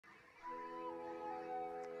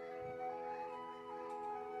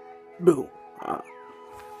Boom. Ah.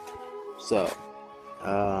 So,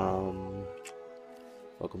 um,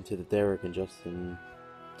 welcome to the Derek and Justin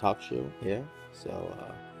talk show. Yeah.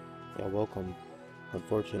 Yeah, welcome.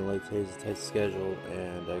 Unfortunately, today's a tight schedule,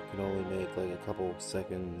 and I can only make like a couple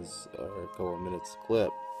seconds or a couple minutes clip.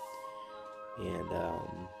 And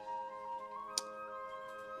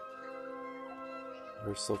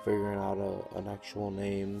we're still figuring out an actual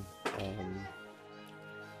name.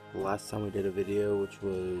 The last time we did a video, which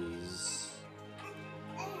was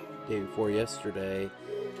day before yesterday,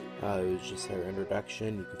 it was just our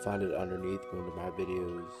introduction. You can find it underneath one of my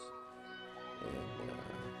videos, and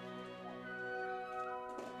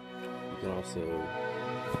you can also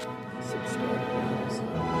subscribe to me, so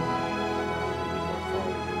maybe more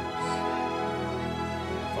followers.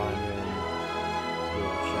 Find him, give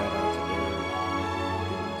a shout out to Derek,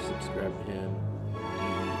 you can subscribe to him,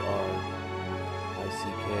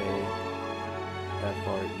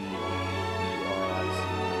 DERICKFREDDERICK.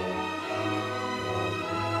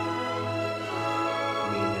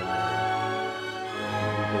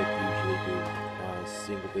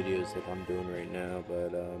 Single videos like I'm doing right now,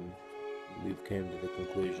 but we've came to the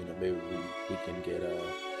conclusion that maybe we can get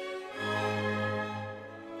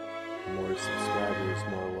more subscribers,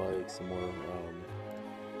 more likes, and more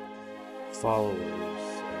followers.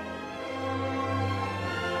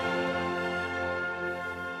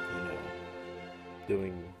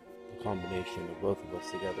 Doing a combination of both of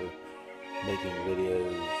us together, making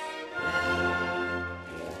videos.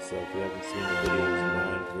 Yeah, so if you haven't seen the videos of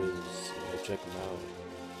mine, please check them out.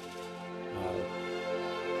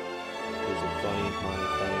 Those are funny, mine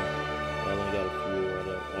are funny. I only got a few.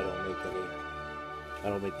 I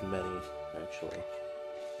don't make many actually.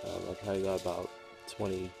 I probably got about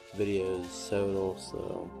 20 videos total.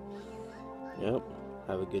 So, yep.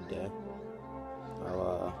 Have a good day.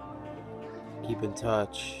 I'll keep in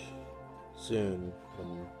touch soon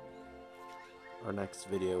when our next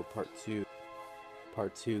video, part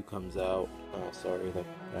two comes out. Sorry that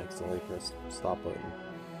I accidentally pressed the stop button.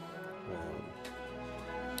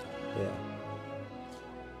 Yeah.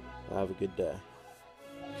 Have a good day.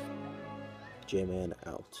 J-Man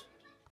out.